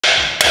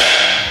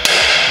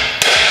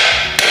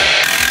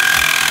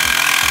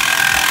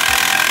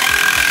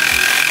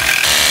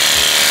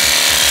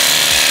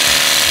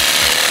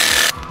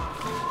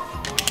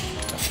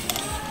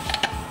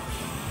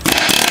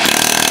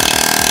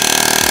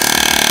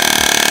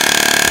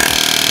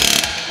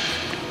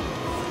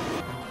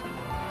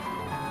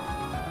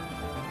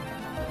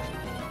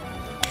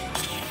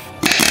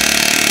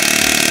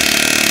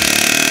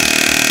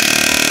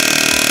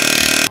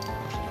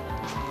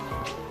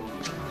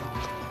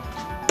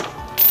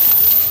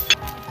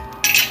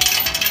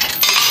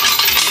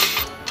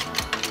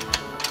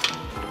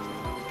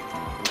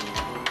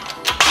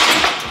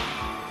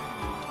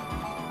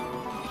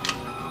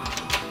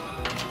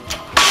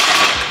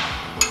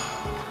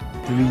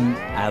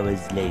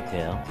hours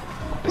later.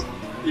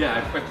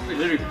 Yeah, I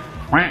literally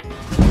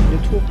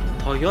into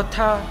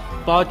Toyota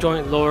ball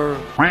joint lower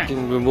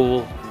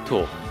removal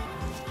tool.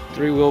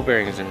 3 wheel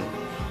bearings and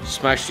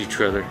smashed the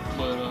trailer.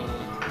 But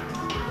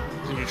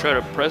did you try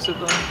to press it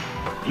though?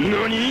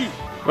 Nani?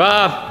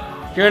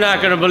 Rob, you're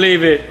not gonna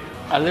believe it.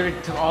 I literally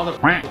took all the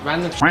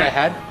random shit I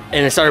had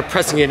and I started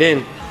pressing it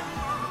in.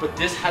 But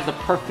this has a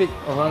perfect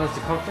around the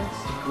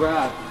circumference to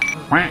grab.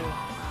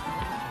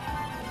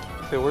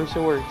 If it works,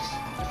 it works.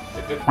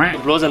 If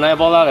it blows an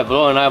eyeball out, I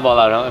blow an eyeball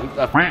out.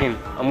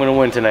 I'm gonna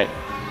win tonight.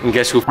 And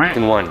guess who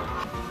fucking won?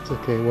 It's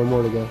okay, one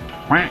more to go.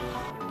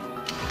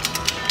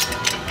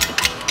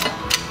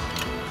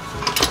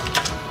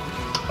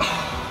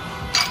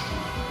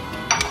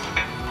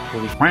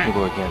 Here we fucking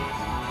go again.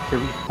 Here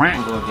we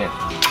fucking go again.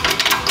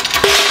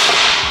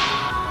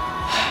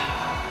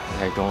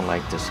 I don't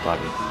like this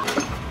lobby.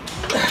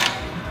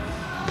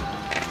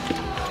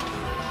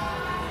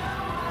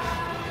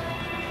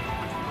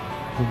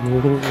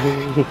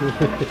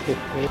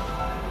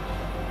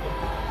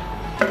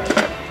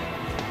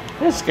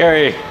 It's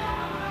scary.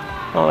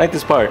 I don't like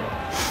this part.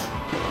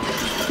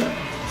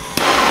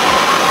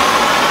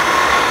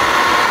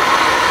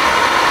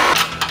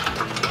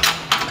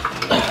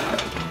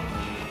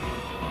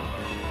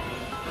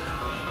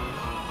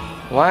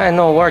 Why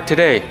no work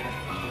today?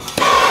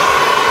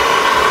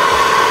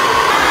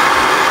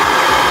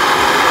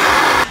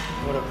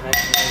 What a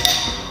nice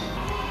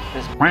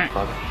this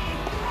bug.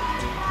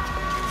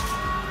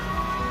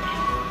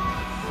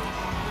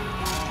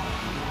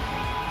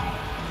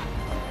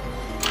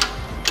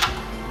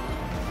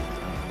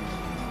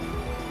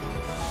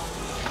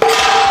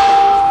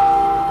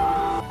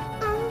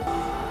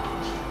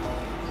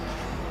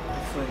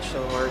 Flinch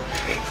so hard.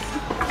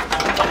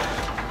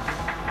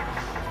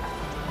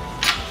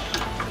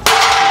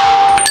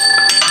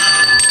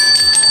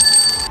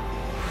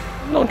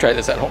 Don't try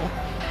this at home.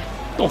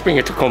 Don't bring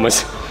it to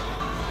Comas.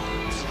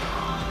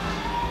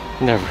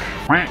 Never.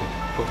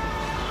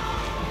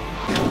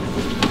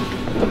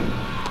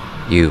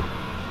 You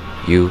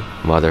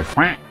mother.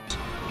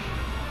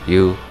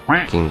 You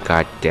fucking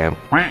goddamn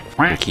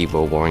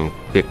keyboard warring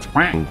big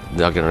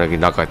nugget.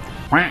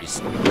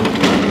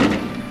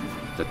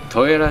 The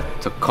Toyota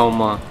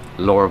Tacoma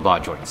lower bar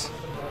joints.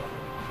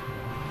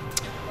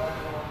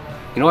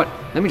 You know what?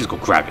 Let me just go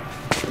grab it.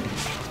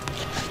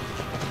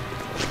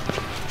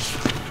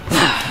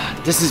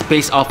 This is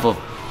based off of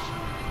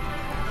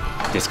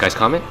this guy's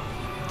comment,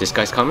 the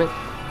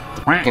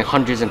fucking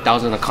hundreds and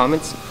thousands of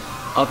comments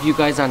of you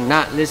guys are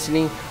not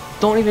listening,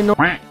 don't even know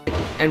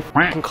and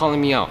fucking calling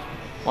me out.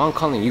 Well, I'm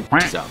calling you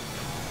out.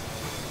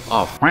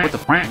 Oh, what the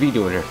fuck are we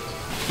doing here?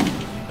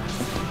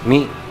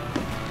 Meet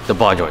the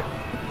ball joint.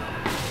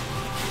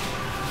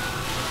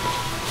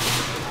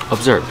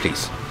 Observe,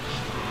 please.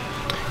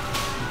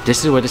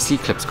 This is where the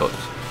C-clips goes.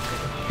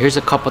 Here's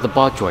a cup of the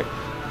ball joint.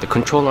 The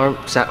control arm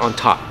sat on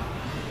top.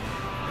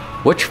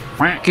 Which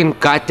fucking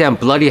goddamn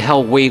bloody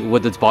hell way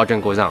would this ball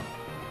joint goes out?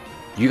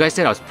 You guys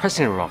said I was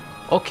pressing it wrong.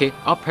 Okay,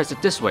 I'll press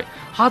it this way.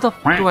 How the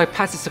fuck do I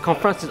pass the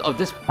circumference of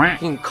this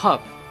fucking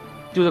cup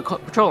through the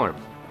control arm?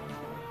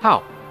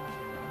 How?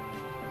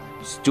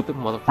 Stupid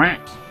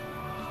motherfuckers.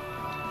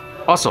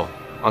 Also,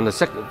 on the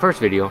first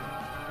video,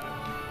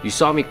 you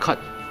saw me cut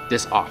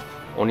this off.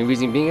 Only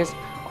reason being is,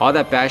 all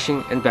that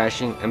bashing and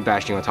bashing and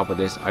bashing on top of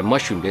this, I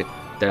mushroomed it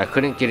that I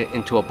couldn't get it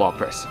into a ball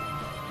press.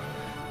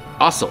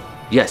 Also,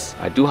 yes,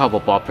 I do have a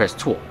ball press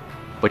tool,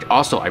 but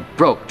also I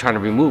broke trying to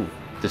remove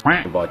this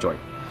ball joint.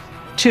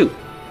 2,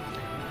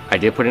 I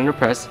did put it in a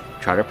press,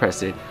 try to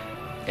press it,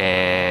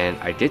 and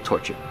I did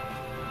torch it.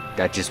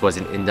 That just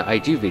wasn't in the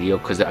IG video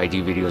because the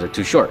IG videos are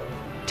too short.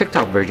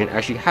 TikTok version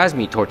actually has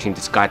me torching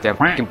this goddamn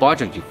fucking ball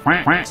joint, you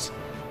f***s.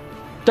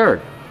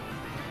 3rd,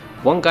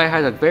 one guy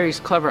had a very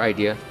clever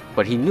idea,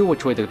 but he knew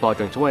which way the ball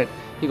joints went.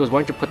 He goes, why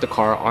don't you put the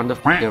car on the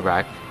fucking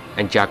rack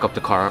and jack up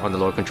the car on the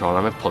lower control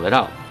arm and pull it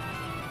out.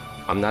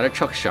 I'm not a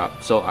truck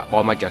shop, so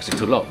all my jacks are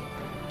too low.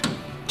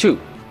 2,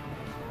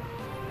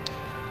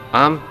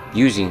 I'm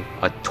using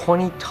a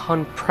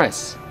 20-ton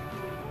press.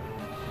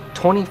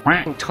 20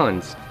 fucking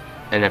tons,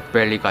 and I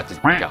barely got this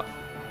out.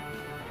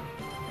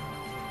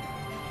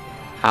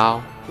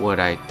 How would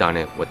I done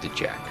it with the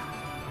jack?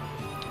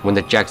 When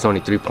the jack's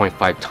only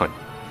 3.5 ton.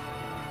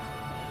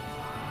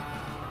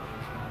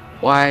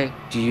 Why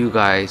do you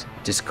guys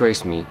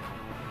disgrace me?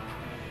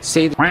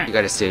 Say the you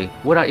gotta say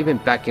without even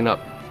backing up.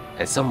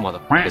 And some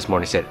motherfucker this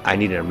morning said I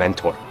needed a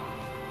mentor.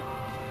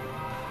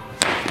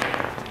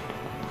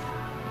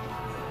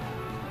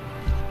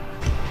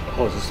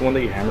 Oh, is this the one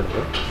that you hammered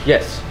with?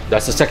 Yes,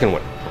 that's the second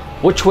one.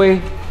 Which way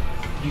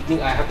do you think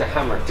I have to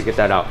hammer to get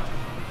that out?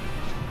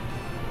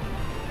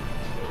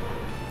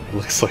 It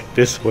looks like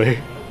this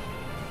way.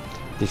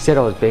 They said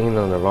I was banging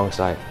on the wrong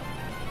side.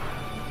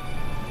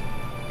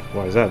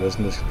 Why is that?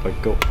 Doesn't this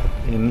like go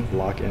in,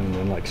 lock in, and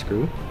then like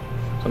screw?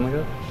 Something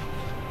like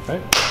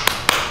that? Right?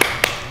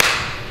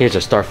 Here's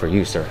a star for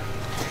you, sir.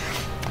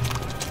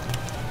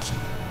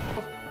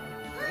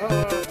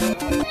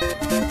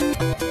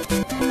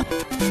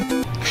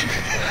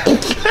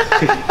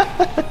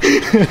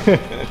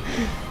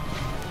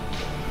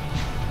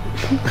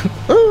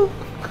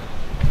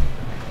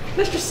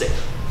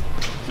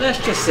 Let's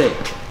just say,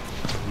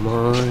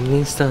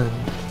 morning sun.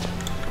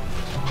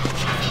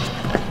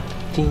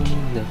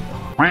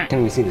 Can't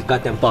even see this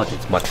goddamn ball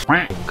joint much.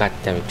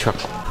 Goddamn truck.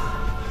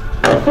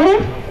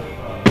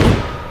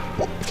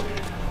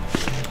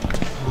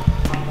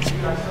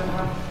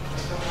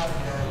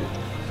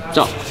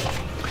 So,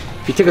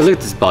 if you take a look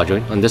at this ball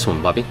joint on this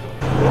one, Bobby.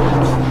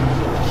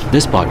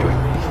 This ball joint,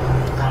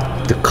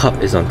 the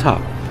cup is on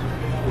top.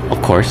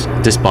 Of course,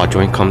 this ball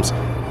joint comes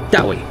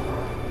that way.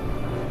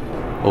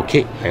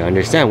 Okay, I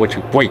understand what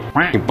you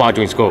ball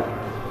joints go.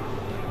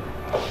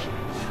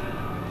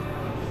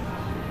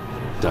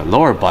 The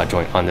lower ball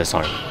joint on this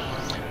arm.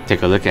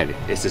 Take a look at it.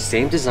 It's the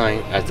same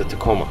design as the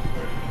Tacoma.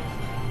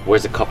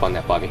 Where's the cup on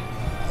that, Bobby?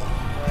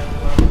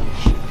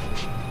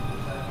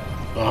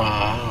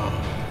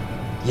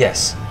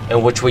 Yes.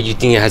 And which way you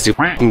think it has to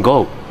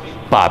go,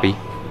 Bobby?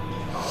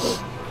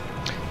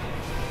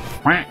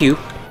 You,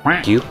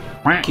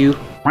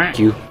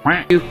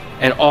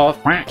 and all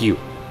you.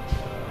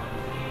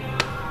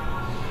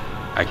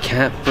 I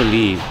can't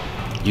believe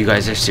you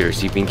guys are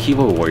seriously being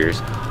keyboard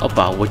warriors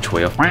about which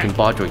way a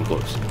ball joint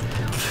goes.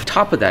 On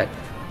top of that,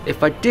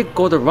 if I did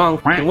go the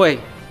wrong way,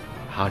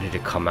 how did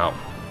it come out?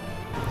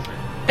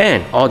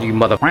 And all you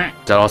motherfuckers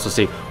that also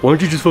say, why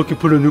don't you just fucking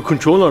put a new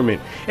control arm in?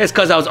 It's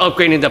cause I was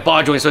upgrading the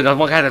ball joint so that I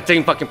won't have the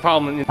same fucking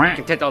problem in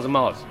 10,000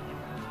 miles.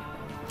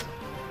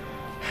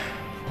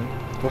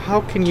 Well,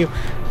 how can you...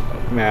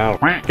 Man,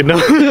 I don't know.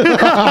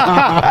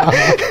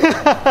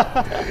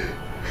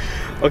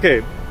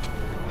 Okay,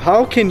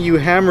 how can you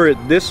hammer it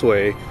this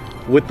way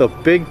with the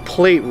big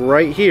plate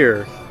right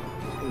here?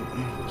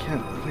 You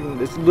can't,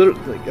 it's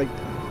literally like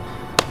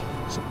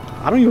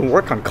I don't even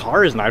work on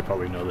cars and I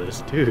probably know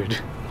this, dude.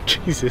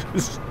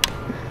 Jesus.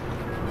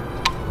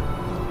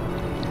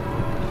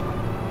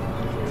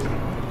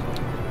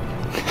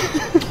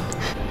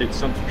 It's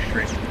something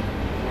strange.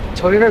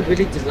 Toyota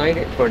really designed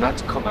it for it not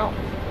to come out.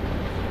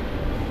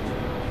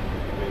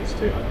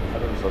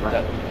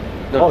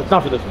 No, it's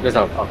not for this one. It's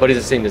not, but it's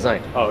the same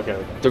design. Oh, okay,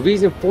 okay. The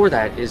reason for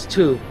that is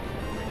too,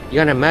 you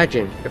gotta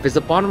imagine, if it's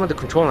the bottom of the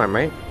control arm,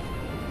 right?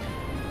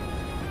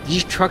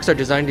 These trucks are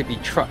designed to be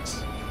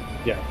trucks.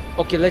 Yeah.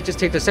 Okay, let's just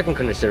take the second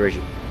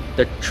consideration.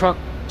 The truck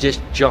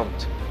just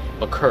jumped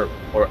a curb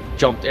or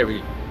jumped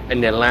and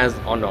then lands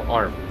on the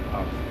arm.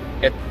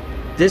 If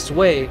this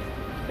way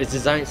is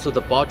designed so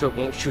the ball joint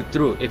won't shoot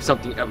through if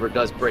something ever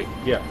does break.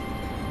 Yeah.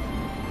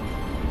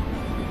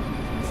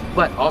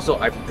 But also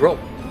I broke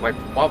my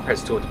ball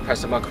press tool to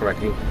press them out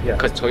correctly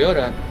because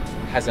Toyota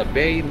has a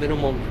very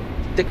minimum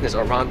thickness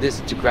around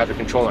this to grab the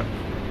controller.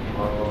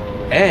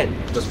 And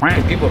those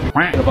people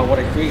are about what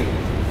I created.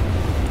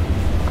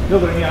 No,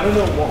 but I mean, I don't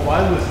know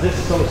why was this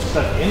so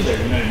stuck in there,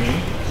 you know what I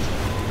mean?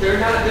 They're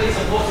not really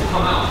supposed to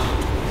come out.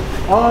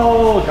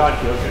 Oh,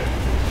 got you, okay.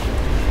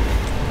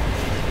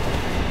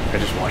 I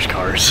just wash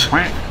cars.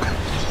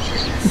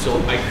 So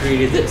I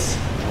created this.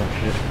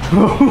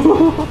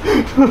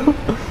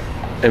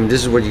 And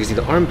this is where you can see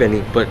the arm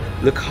bending, but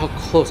look how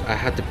close I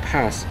had to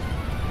pass.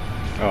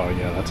 Oh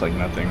yeah, that's like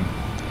nothing.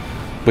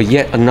 But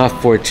yet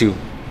enough for it to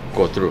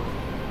go through.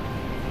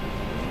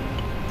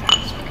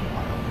 That's fucking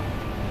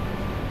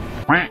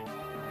wild.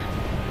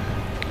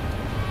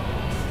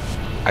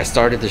 I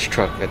started this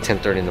truck at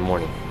 10:30 in the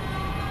morning.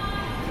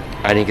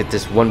 I didn't get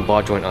this one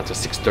ball joint until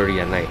 6:30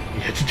 at night.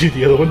 You had to do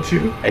the other one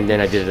too? And then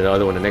I did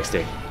another one the next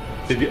day.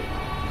 Did you?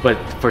 But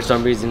for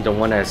some reason, the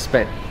one I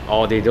spent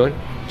all day doing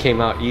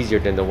came out easier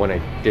than the one I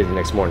did the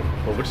next morning.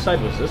 Well, which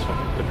side was this one?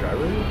 The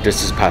driver?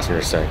 This is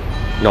passenger side.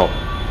 No,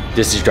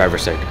 this is driver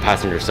side. The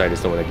passenger side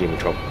is the one that gave me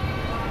trouble.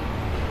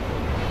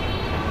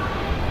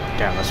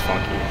 Damn, that's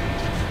funky.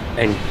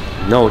 And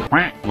no,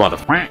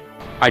 motherfucker,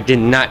 I did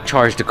not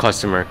charge the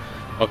customer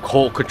a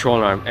whole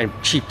control arm and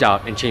cheaped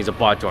out and changed the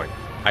ball joint.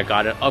 I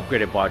got an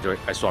upgraded ball joint.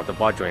 I swapped the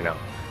ball joint out.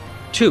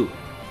 2,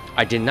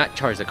 I did not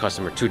charge the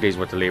customer 2 days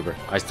worth of labor.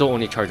 I still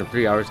only charged him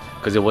 3 hours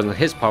because it wasn't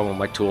his problem when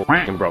my tool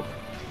broke.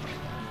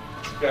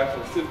 Guy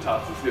from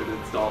Cintas is here to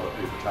install the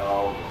paper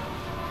towel.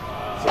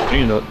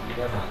 You know,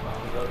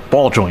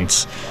 ball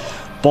joints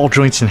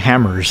and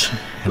hammers,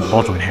 and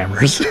ball joint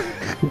hammers,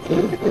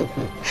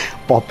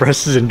 ball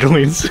presses and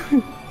joints.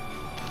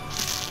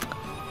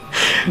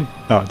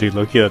 Oh, dude,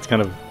 low-key, that's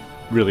kind of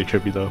really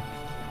trippy though.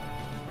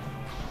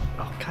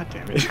 Oh, god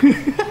damn it.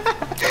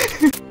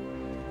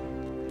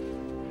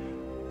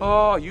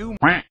 Oh, you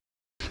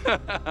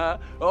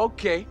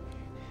okay.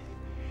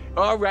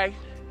 All right.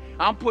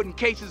 I'm putting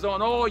cases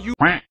on all you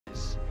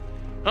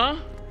huh?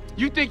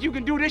 You think you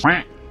can do this?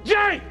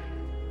 Jay!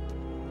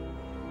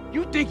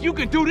 You think you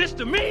can do this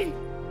to me?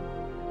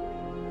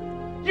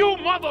 You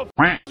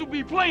motherfuckers will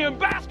be playing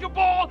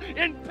basketball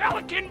in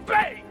Pelican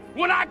Bay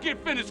when I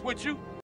get finished with you.